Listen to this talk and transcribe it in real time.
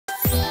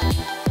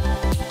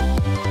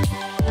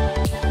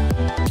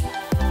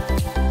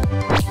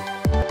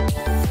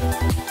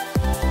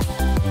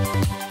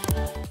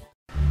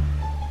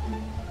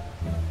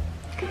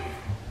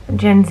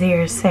Gen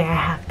Zers say I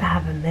have to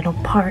have a middle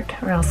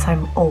part or else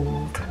I'm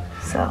old.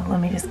 So let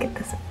me just get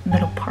this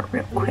middle part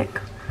real quick.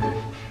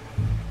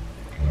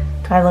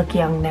 Do I look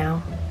young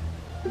now?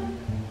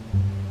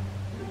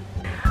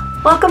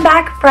 Welcome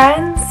back,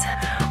 friends.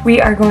 We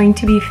are going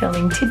to be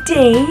filming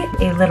today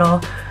a little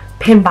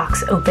pin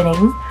box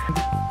opening.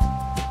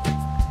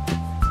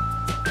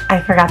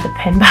 I forgot the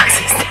pin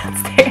boxes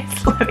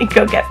downstairs. Let me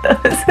go get those.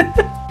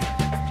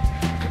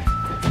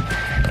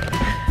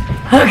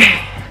 Okay,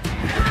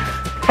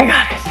 I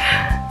got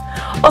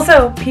it.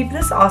 Also, peep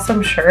this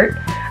awesome shirt.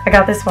 I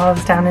got this while I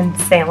was down in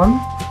Salem,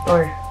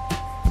 or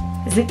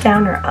is it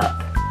down or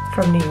up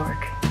from New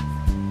York?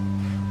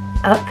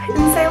 Up in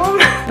Salem?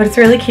 But it's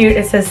really cute.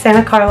 It says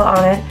Santa Carla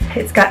on it.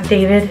 It's got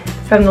David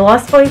from the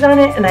Lost Boys on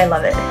it, and I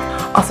love it.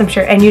 Awesome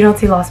shirt, and you don't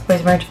see Lost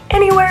Boys merch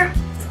anywhere.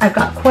 I've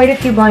got quite a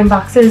few blind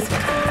boxes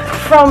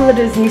from the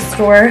Disney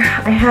store.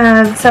 I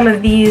have some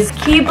of these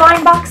key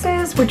blind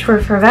boxes, which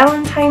were for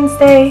Valentine's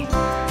Day.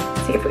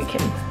 Let's see if we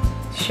can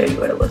show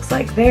you what it looks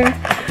like there.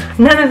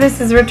 None of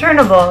this is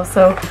returnable,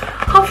 so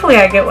hopefully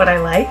I get what I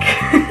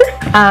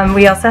like.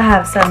 We also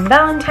have some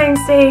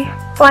Valentine's Day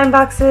blind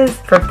boxes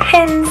for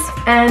pins,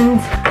 and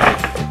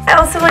I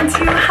also went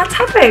to Hot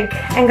Topic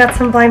and got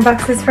some blind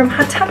boxes from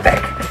Hot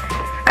Topic.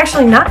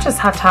 Actually, not just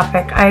Hot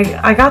Topic.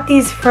 I got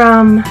these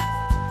from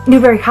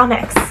Newberry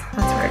Comics. That's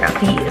where I got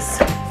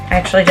these. I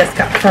actually just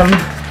got some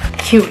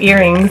cute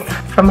earrings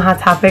from Hot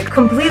Topic,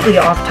 completely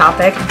off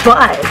topic,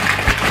 but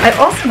I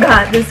also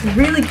got this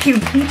really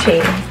cute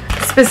keychain.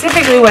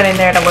 Specifically went in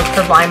there to look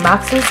for blind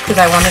boxes because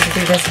I wanted to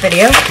do this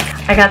video.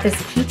 I got this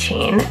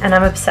keychain and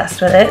I'm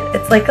obsessed with it.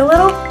 It's like a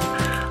little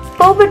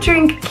boba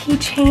drink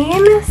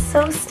keychain.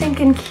 So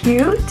stinking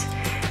cute.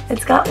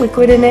 It's got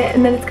liquid in it,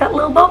 and then it's got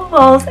little bubble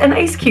balls and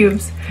ice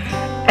cubes.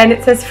 And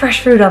it says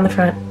fresh fruit on the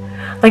front.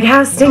 Like,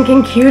 how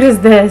stinking cute is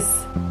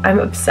this? I'm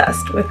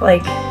obsessed with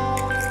like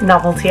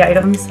novelty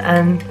items,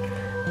 and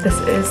this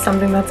is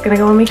something that's gonna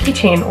go on my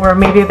keychain or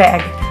maybe a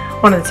bag.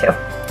 One of the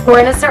two.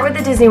 We're gonna start with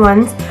the Disney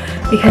ones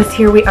because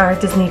here we are,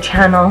 Disney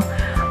Channel.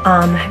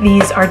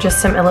 These are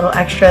just some little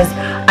extras.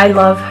 I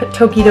love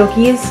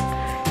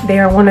Tokidokis. They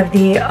are one of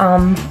the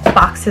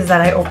boxes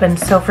that I open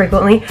so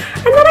frequently.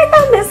 And then I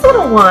found this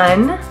little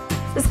one.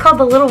 It's called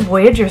the Little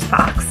Voyagers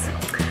box.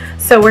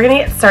 So we're gonna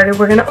get started.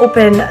 We're gonna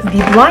open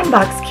the blind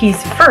box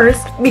keys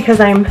first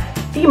because I'm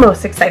the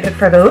most excited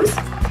for those.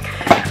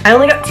 I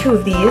only got 2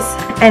 of these,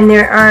 and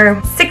there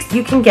are 6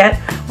 you can get.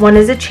 One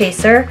is a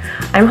chaser.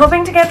 I'm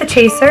hoping to get the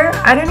chaser.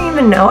 I don't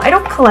even know. I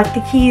don't collect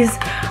the keys.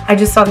 I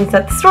just saw these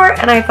at the store,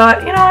 and I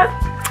thought, you know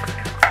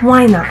what?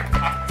 Why not?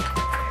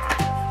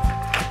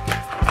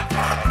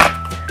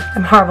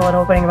 I'm horrible at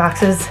opening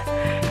boxes.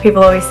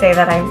 People always say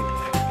that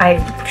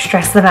I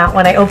stress them out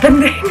when I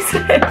open things.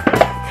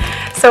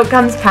 So it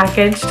comes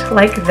packaged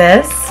like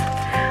this.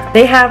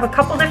 They have a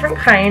couple different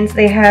kinds.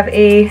 They have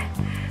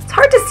it's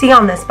hard to see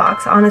on this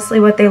box, honestly,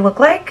 what they look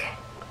like.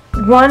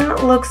 One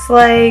looks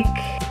like,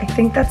 I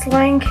think that's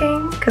Lion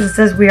King, because it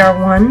says We Are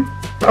One.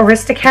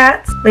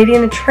 Aristocats, Lady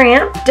and the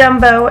Tramp,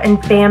 Dumbo, and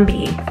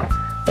Bambi.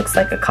 Looks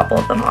like a couple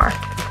of them are.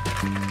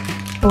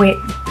 Oh wait,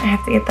 I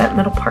have to get that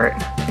middle part.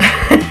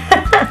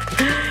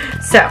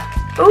 So,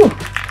 ooh.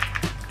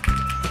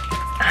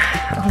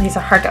 Oh, these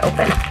are hard to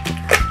open.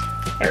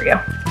 There we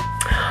go.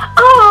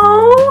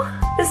 Oh!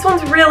 This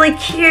one's really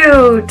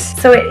cute.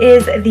 So it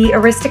is the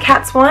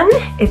Aristocats one.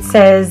 It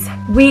says,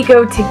 We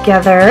Go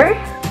Together.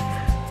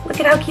 Look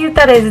at how cute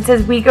that is. It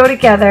says, We Go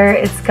Together.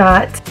 It's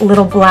got a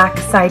little black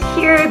side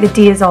here. The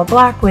D is all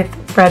black with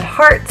red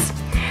hearts.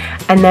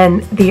 And then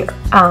the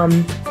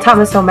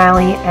Thomas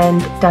O'Malley and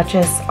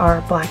Duchess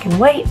are black and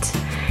white.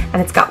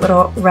 And it's got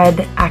little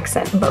red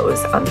accent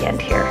bows on the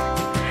end here.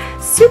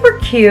 Super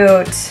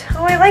cute.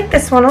 Oh, I like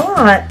this one a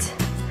lot.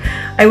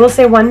 I will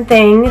say one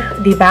thing,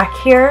 the back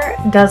here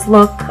does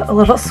look a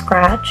little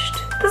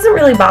scratched. Doesn't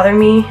really bother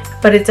me,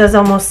 but it does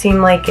almost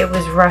seem like it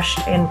was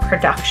rushed in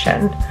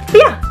production. But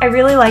yeah, I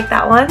really like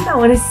that one. That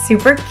one is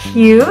super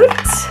cute.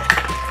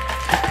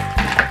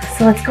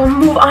 So let's go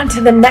move on to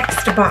the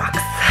next box.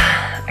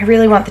 I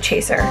really want the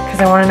chaser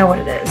because I want to know what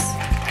it is.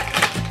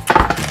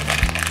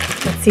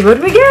 Let's see what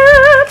we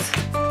get.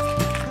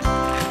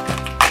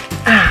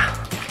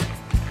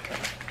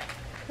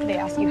 They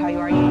ask you how you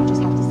are, you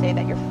just have to say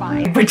that you're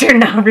fine. But you're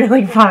not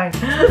really fine.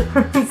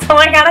 So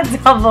I got a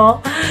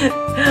double.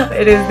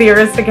 It is the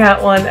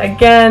Aristocat one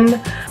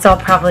again. So I'll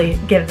probably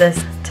give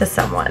this to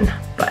someone.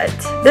 But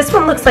this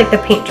one looks like the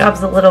paint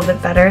job's a little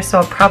bit better, so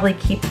I'll probably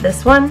keep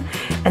this one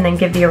and then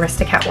give the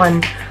Aristocat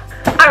one.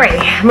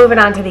 Alrighty, moving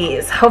on to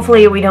these.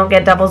 Hopefully we don't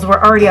get doubles.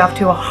 We're already off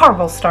to a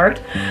horrible start.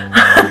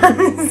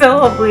 So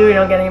hopefully we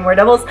don't get any more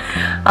doubles.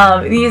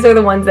 These are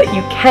the ones that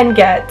you can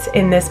get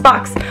in this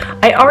box.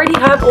 I already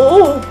have,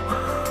 oh!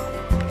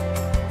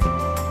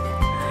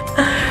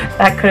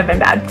 That could have been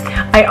bad.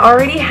 I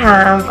already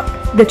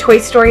have the Toy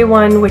Story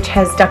one, which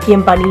has Ducky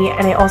and Bunny,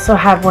 and I also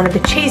have one of the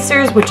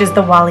Chasers, which is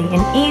the Wally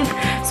and Eve.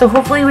 So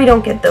hopefully we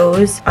don't get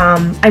those.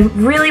 I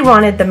really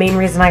wanted, the main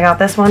reason I got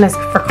this one is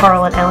for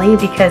Carl and Ellie,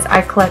 because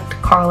I collect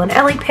Carl and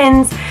Ellie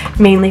pins,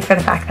 mainly for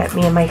the fact that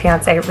me and my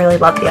fiance really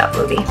love the Up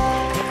movie.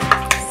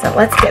 So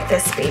let's get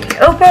this baby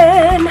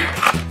open.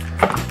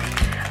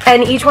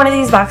 And each one of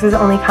these boxes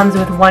only comes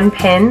with one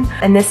pin,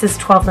 and this is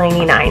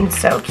 $12.99,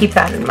 so keep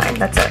that in mind.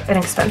 That's an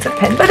expensive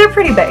pin, but they're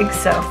pretty big,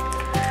 so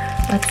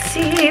let's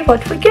see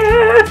what we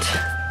get.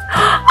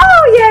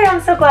 Oh yay,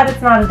 I'm so glad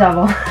it's not a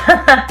double.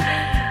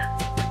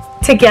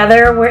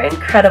 Together we're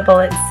incredible,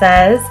 it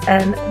says,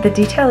 and the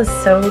detail is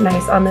so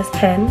nice on this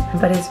pin,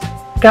 but it's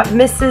got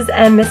Mrs.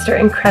 and Mr.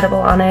 Incredible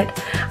on it.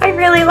 I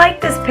really like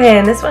this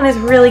pin. This one is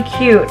really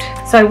cute.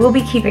 So I will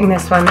be keeping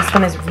this one. This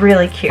one is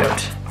really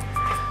cute.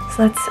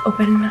 So let's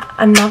open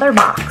another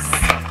box.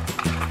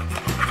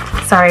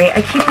 Sorry,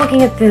 I keep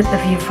looking at the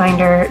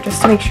viewfinder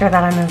just to make sure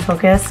that I'm in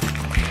focus.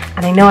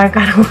 And I know I've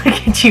got to look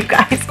at you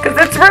guys because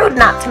it's rude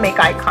not to make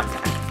eye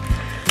contact.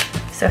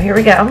 So here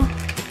we go.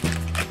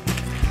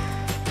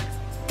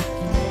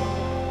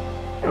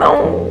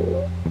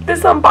 No,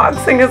 this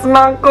unboxing is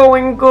not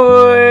going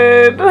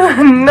good.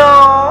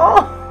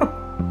 No.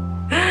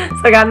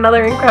 So I got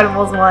another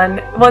Incredibles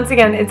one. Once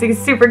again, it's a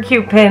super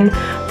cute pin,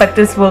 but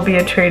this will be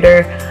a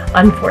trader,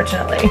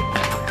 unfortunately.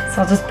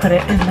 So I'll just put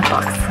it in the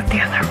box with the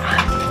other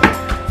one.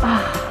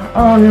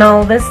 Oh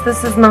no,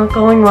 this is not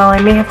going well. I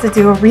may have to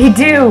do a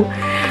redo.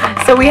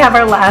 So we have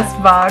our last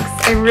box.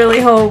 I really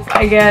hope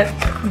I get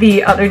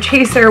the other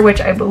Chaser,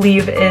 which I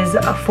believe is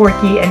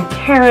Forky and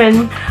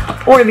Karen,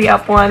 or the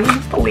Up one,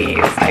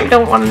 please. I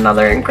don't want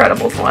another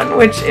Incredibles one,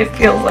 which it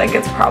feels like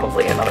it's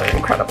probably another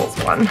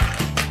Incredibles one.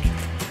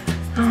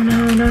 Oh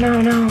no, no, no,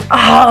 no.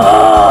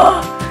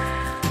 Oh!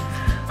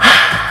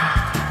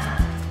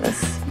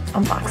 This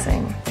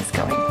unboxing is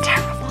going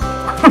terrible.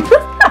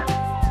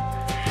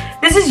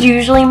 This is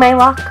usually my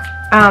luck.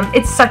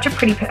 It's such a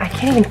pretty pin. I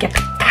can't even get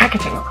the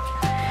packaging off.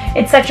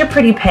 It's such a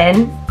pretty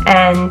pin,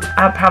 and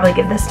I'll probably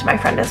give this to my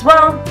friend as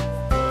well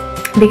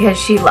because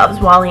she loves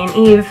Wally and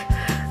Eve.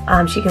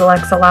 She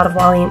collects a lot of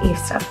Wally and Eve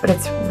stuff, but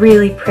it's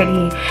really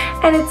pretty,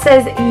 and it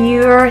says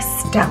 "You're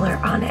stellar"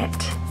 on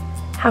it.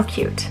 How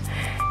cute.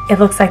 It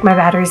looks like my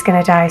battery's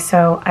gonna die,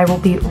 so I will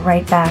be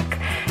right back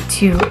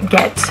to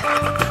get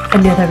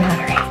another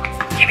battery.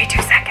 Give me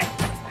 2 seconds.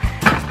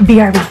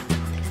 BRB.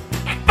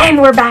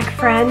 And we're back,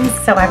 friends.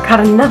 So I've got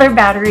another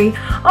battery.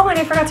 Oh, and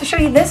I forgot to show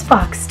you this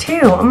box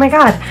too. Oh my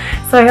god.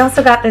 So I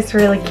also got this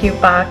really cute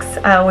box,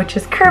 which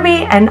is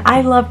Kirby, and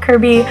I love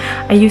Kirby.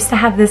 I used to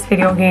have this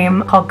video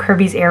game called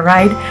Kirby's Air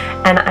Ride,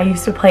 and I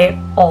used to play it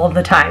all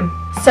the time.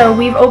 So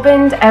we've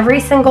opened every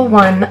single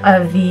one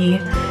of the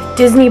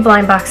Disney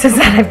blind boxes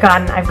that I've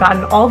gotten. I've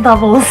gotten all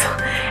doubles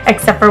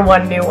except for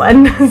one new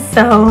one.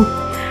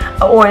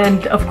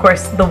 And of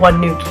course the one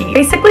new key.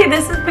 Basically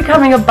this is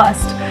becoming a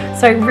bust,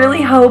 so I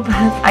really hope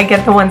I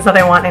get the ones that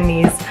I want in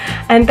these.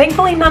 And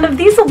thankfully none of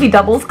these will be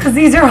doubles because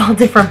these are all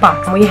different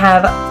boxes. We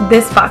have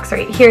this box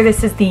right here.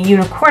 This is the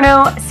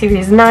Unicorno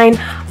Series 9.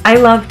 I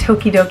love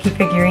Tokidoki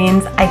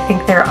figurines. I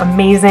think they're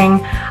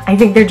amazing. I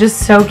think they're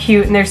just so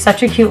cute, and they're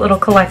such a cute little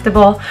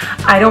collectible.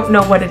 I don't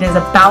know what it is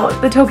about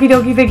the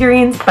Tokidoki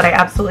figurines, but I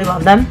absolutely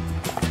love them.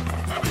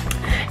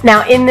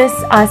 Now in this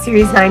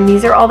Series 9,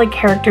 these are all the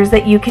characters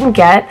that you can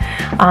get.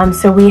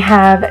 So we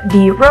have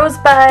the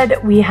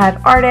Rosebud, we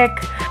have Arctic,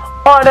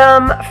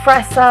 Autumn,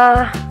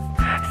 Fressa,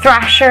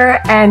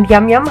 Thrasher, and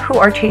Yum Yum, who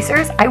are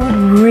Chasers. I would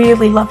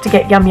really love to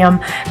get Yum Yum.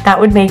 That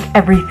would make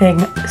everything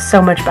so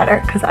much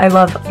better because I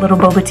love little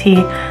Boba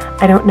Tea.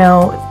 I don't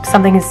know,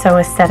 something is so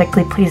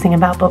aesthetically pleasing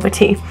about Boba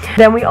Tea.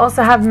 Then we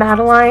also have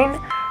Madeline,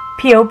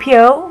 Pio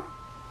Pio,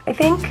 I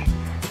think.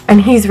 And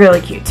he's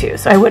really cute too,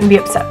 so I wouldn't be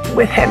upset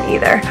with him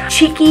either.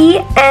 Cheeky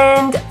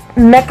and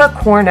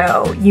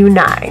Mechacorno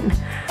U9.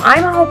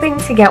 I'm hoping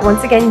to get,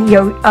 once again,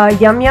 Yum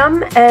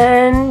Yum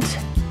and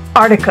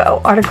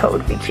Artico. Artico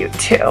would be cute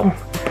too.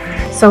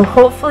 So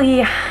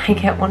hopefully I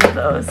get one of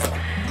those.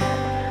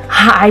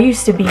 I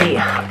used to be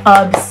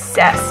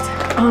obsessed.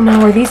 Oh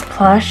no, are these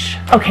plush?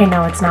 Okay,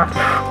 no, it's not.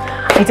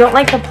 I don't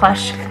like the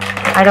plush.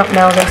 I don't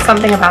know, there's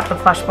something about the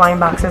plush blind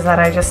boxes that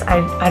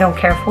I don't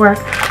care for.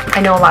 I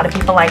know a lot of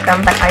people like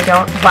them, but I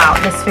don't. Wow,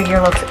 this figure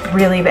looks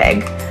really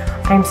big.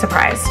 I'm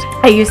surprised.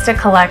 I used to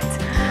collect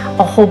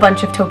a whole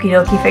bunch of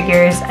Tokidoki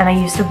figures, and I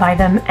used to buy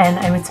them, and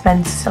I would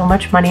spend so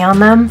much money on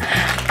them,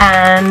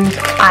 and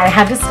I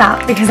had to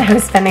stop because I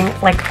was spending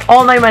like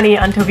all my money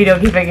on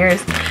Tokidoki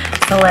figures.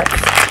 So let's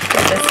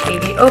get this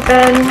baby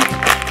open,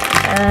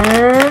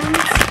 and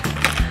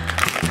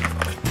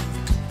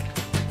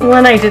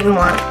one I didn't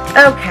want.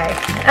 Okay,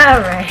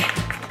 alright.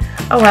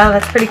 Oh wow,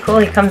 that's pretty cool.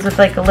 He comes with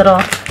like a little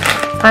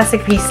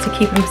plastic piece to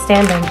keep him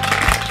standing.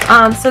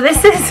 So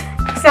this is,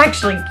 it's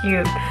actually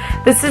cute.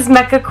 This is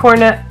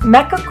Mechacorno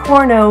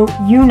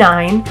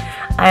U9,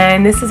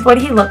 and this is what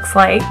he looks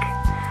like.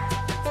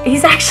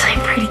 He's actually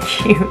pretty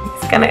cute.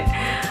 He's got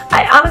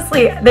I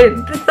honestly,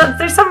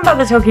 there's something about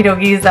the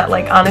Tokidokis that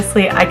like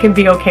honestly I could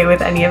be okay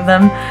with any of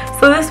them.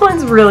 So this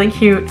one's really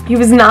cute. He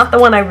was not the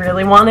one I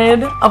really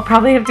wanted. I'll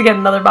probably have to get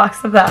another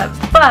box of that,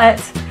 but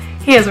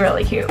he is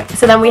really cute.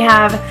 So then we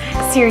have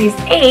Series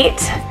 8.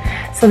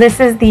 So this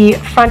is the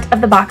front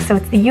of the box. So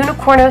it's the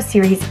Unicorno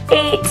Series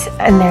 8,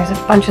 and there's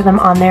a bunch of them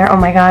on there. Oh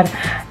my god,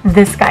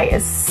 this guy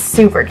is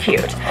super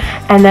cute.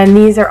 And then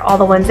these are all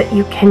the ones that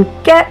you can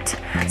get.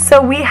 So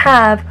we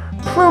have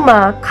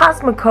Pluma,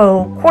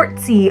 Cosmico,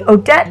 Quartzy,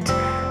 Odette,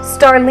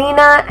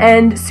 Starlina,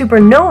 and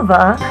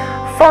Supernova,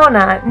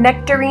 Fauna,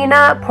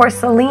 Nectarina,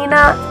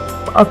 Porcelana,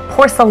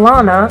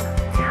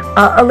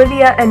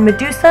 Olivia, and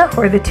Medusa,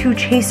 who are the two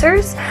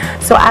chasers.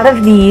 So out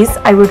of these,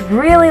 I would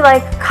really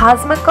like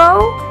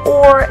Cosmico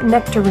or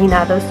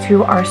Nectarina. Those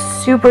two are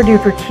super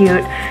duper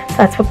cute. So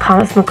that's what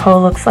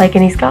Cosmico looks like,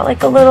 and he's got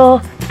like a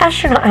little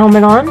astronaut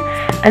helmet on.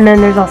 And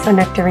then there's also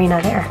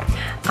Nectarina there.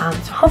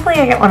 So hopefully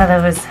I get one of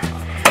those.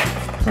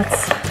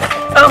 Let's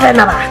open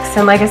the box.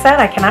 And like I said,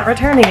 I cannot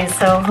return these,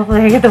 so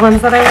hopefully I get the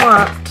ones that I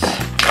want.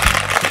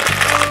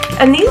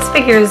 And these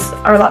figures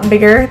are a lot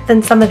bigger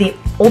than some of the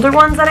older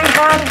ones that I've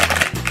had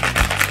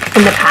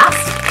in the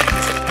past.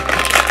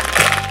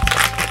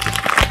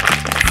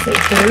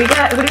 Let's see, who do we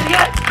get? Who do we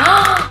get?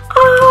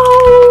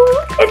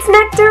 Oh, it's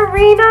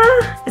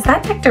Nectarina. Is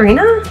that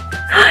Nectarina?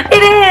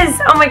 It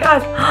is! Oh my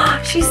god,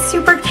 she's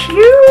super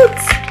cute.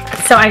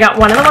 So I got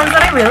one of the ones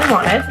that I really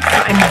wanted, so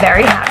I'm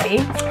very happy.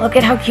 Look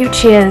at how cute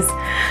she is.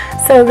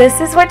 So this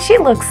is what she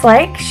looks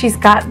like. She's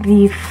got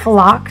the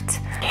flocked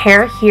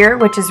hair here,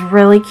 which is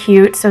really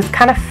cute, so it's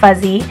kind of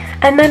fuzzy.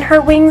 And then her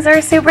wings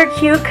are super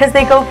cute because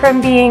they go from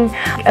being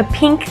a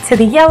pink to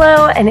the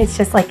yellow, and it's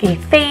just like a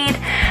fade.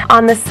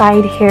 On the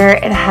side here,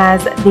 it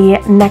has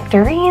the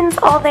nectarines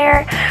all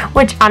there,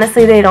 which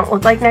honestly they don't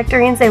look like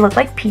nectarines, they look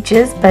like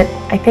peaches, but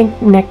I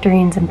think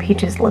nectarines and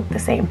peaches look the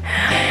same.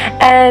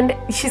 And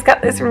she's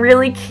got this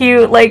really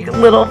cute like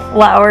little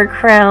flower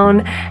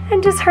crown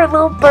and just her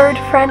little bird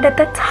friend at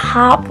the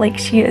top. Like,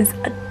 she is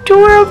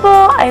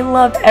adorable. I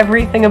love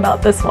everything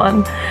about this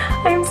one.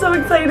 I'm so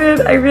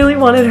excited. I really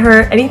wanted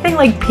her. Anything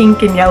like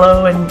pink and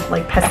yellow and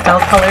like pastel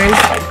colors,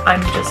 like,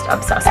 I'm just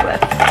obsessed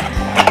with.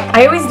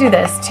 I always do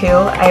this too.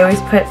 I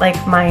always put like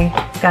my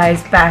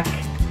guys back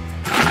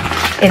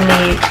in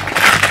the,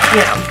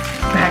 you know,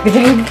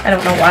 packaging. I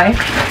don't know why.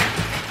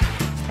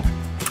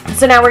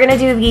 So now we're gonna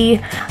do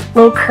the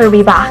little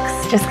Kirby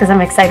box just because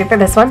I'm excited for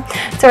this one.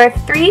 So I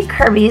have 3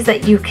 Kirbys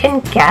that you can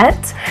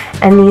get,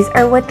 and these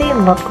are what they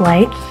look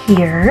like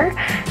here.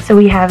 So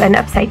we have an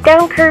upside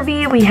down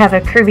Kirby, we have a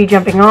Kirby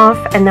jumping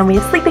off, and then we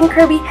have sleeping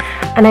Kirby,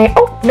 and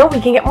oh no,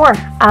 we can get more.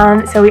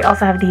 So we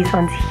also have these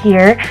ones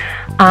here.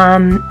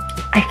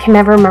 I can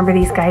never remember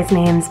these guys'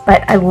 names,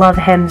 but I love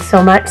him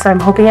so much, so I'm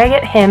hoping I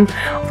get him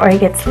or I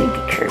get Sleepy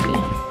Kirby.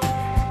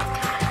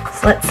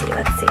 So let's see,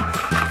 let's see.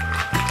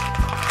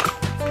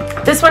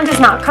 This one does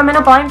not come in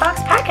a blind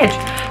box package.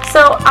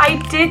 So I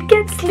did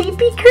get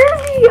Sleepy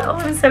Kirby. Oh,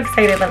 I'm so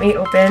excited. Let me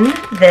open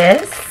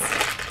this.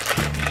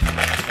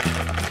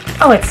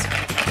 Oh, it's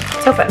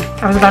open.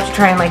 I was about to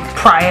try and like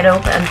pry it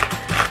open.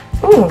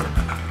 Ooh,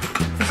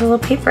 there's a little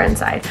paper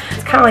inside.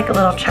 It's kind of like a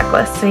little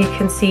checklist, so you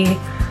can see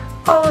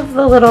all of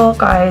the little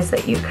guys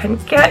that you can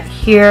get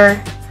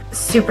here.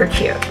 Super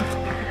cute.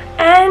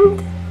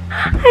 And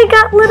I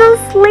got little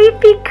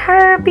Sleepy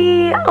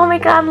Kirby. Oh my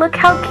god, look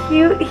how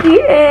cute he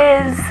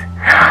is.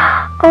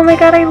 Oh my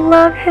god, I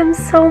love him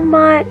so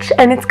much.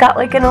 And it's got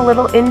like a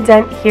little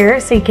indent here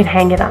so you can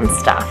hang it on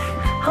stuff.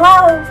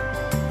 Hello?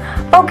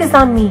 Focus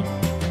on me.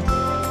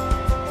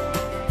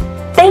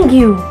 Thank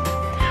you.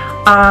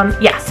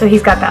 Yeah, so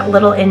he's got that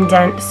little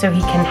indent so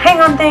he can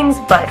hang on things,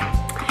 but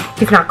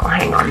he's not gonna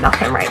hang on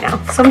nothing right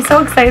now. So I'm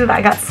so excited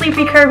I got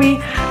Sleepy Kirby.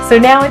 So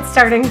now it's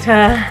starting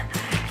to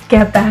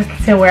get back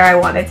to where I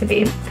want it to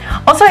be.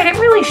 Also, I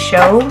didn't really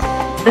show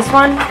this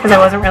one because I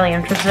wasn't really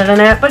interested in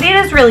it, but it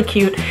is really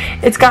cute.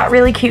 It's got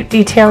really cute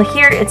detail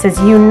here. It says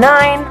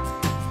U9.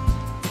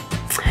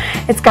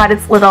 It's got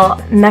its little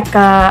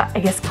mecha, I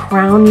guess,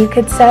 crown you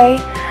could say,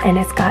 and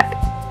it's got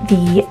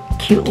the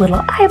cute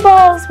little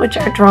eyeballs which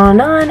are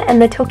drawn on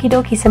and the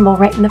Tokidoki symbol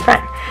right in the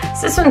front.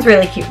 So this one's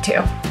really cute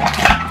too.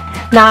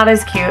 Not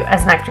as cute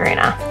as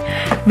Nectarina.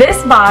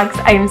 This box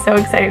I am so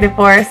excited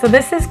for. So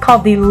this is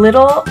called the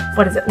Little,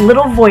 what is it?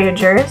 Little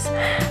Voyagers.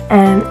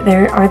 And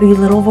there are the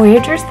Little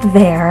Voyagers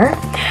there.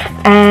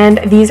 And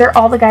these are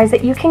all the guys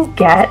that you can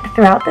get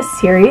throughout the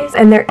series.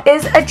 And there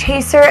is a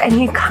chaser and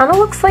he kind of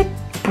looks like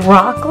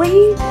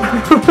broccoli.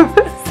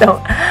 So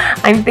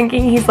I'm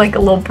thinking he's like a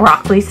little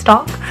broccoli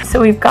stalk.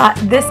 So we've got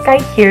this guy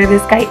here.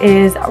 This guy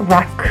is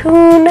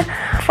raccoon,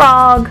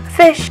 frog,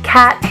 fish,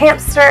 cat,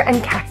 hamster,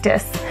 and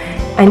cactus.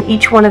 And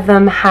each one of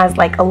them has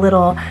like a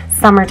little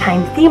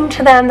summertime theme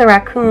to them. The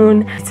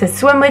raccoon, it says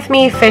swim with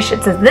me. Fish,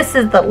 it says this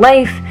is the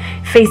life.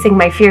 Facing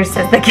my fears,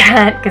 says the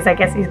cat, because I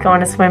guess he's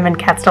going to swim and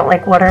cats don't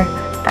like water.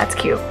 That's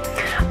cute.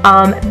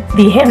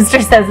 The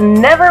hamster says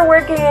never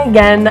working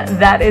again.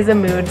 That is a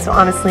mood, so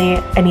honestly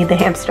I need the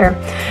hamster.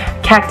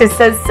 Cactus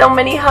says so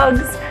many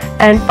hugs.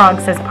 And Frog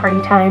says party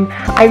time.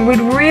 I would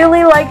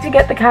really like to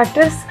get the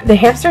cactus. The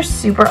hamster's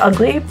super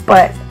ugly,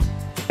 but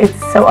it's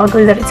so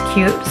ugly that it's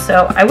cute,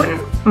 so I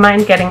wouldn't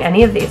mind getting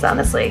any of these,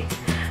 honestly.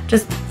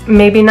 Just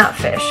maybe not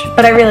fish,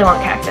 but I really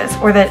want cactus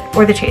or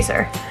the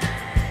chaser.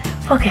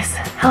 Focus.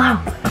 Hello.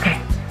 Okay.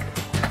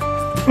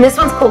 And this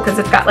one's cool because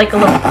it's got like a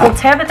little pull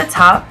tab at the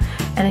top,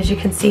 and as you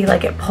can see,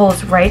 like it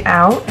pulls right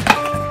out.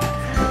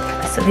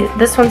 So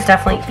this one's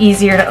definitely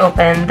easier to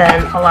open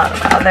than a lot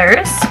of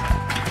others.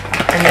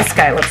 And this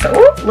guy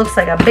looks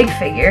like a big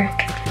figure.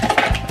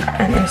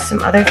 And there's some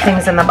other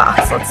things in the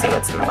box. Let's see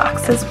what's in the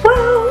box as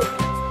well.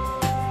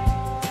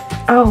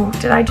 Oh,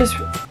 did I just...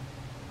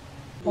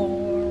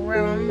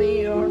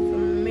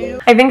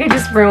 I think I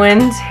just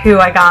ruined who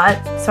I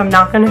got, so I'm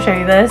not going to show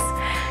you this.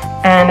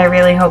 And I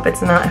really hope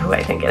it's not who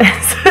I think it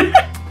is.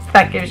 If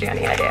that gives you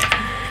any idea.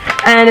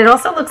 And it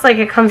also looks like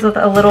it comes with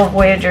a little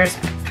Voyager's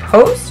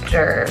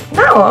poster.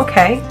 No,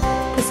 okay.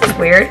 This is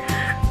weird.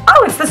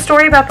 Oh, it's the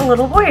story about the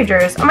little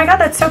Voyagers. Oh my god,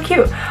 that's so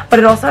cute. But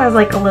it also has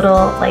like a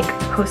little like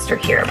poster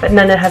here, but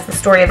then it has the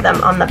story of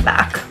them on the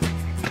back.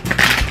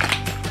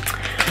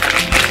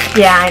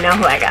 Yeah, I know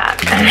who I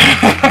got.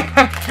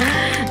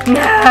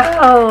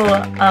 No.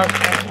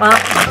 Okay, well,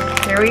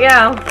 here we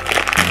go.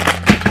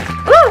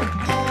 Woo!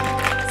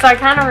 So I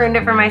kind of ruined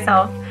it for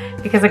myself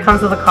because it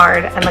comes with a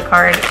card, and the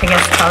card, I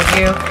guess, tells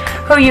you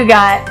who you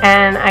got,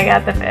 and I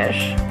got the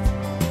fish.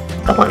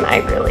 The one I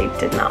really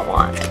did not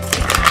want.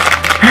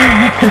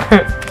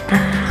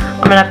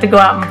 I'm gonna have to go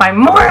out and buy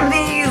more of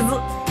these.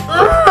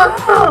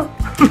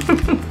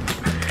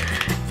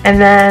 And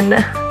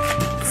then,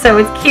 so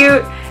it's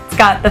cute. It's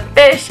got the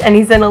fish, and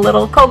he's in a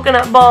little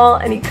coconut ball,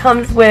 and he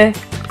comes with,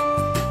 if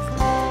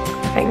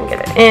I can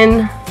get it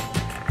in.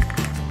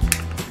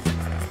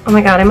 Oh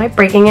my god, am I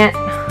breaking it?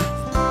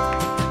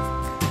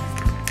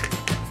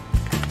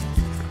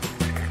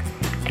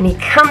 And he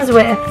comes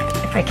with,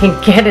 if I can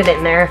get it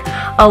in there,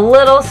 a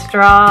little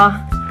straw,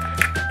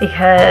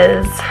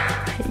 because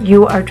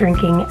you are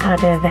drinking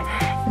out of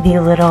the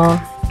little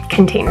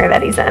container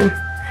that he's in.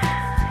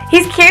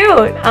 He's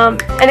cute,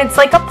 and it's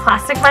like a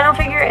plastic vinyl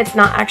figure. It's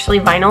not actually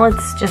vinyl,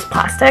 it's just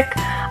plastic.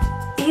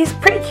 He's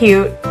pretty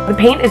cute. The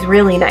paint is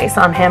really nice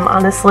on him,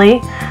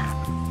 honestly.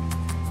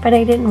 But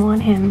I didn't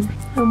want him.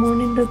 I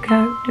wanted the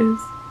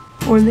cactus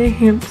or the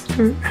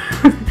hamster.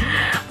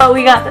 But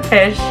we got the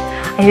fish.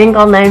 I think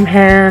I'll name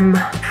him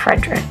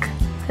Frederick.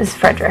 This is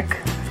Frederick,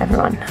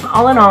 everyone.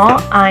 All in all,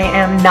 I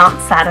am not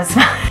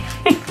satisfied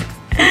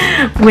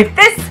with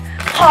this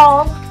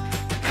haul.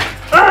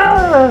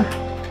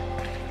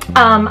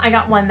 I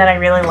got one that I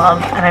really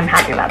love, and I'm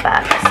happy about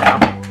that. So,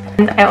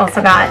 and I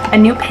also got a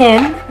new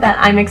pin that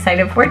I'm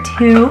excited for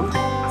too.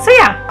 So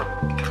yeah,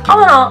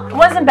 all in all, it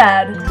wasn't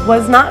bad.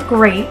 Was not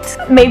great.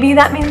 Maybe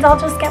that means I'll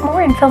just get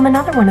more and film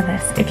another one of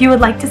this. If you would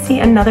like to see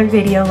another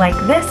video like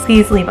this,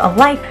 please leave a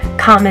like,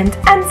 comment,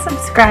 and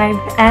subscribe.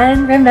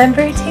 And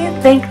remember to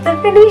thank the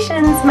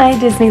Phoenicians, my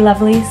Disney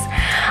lovelies.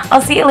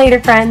 I'll see you later,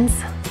 friends.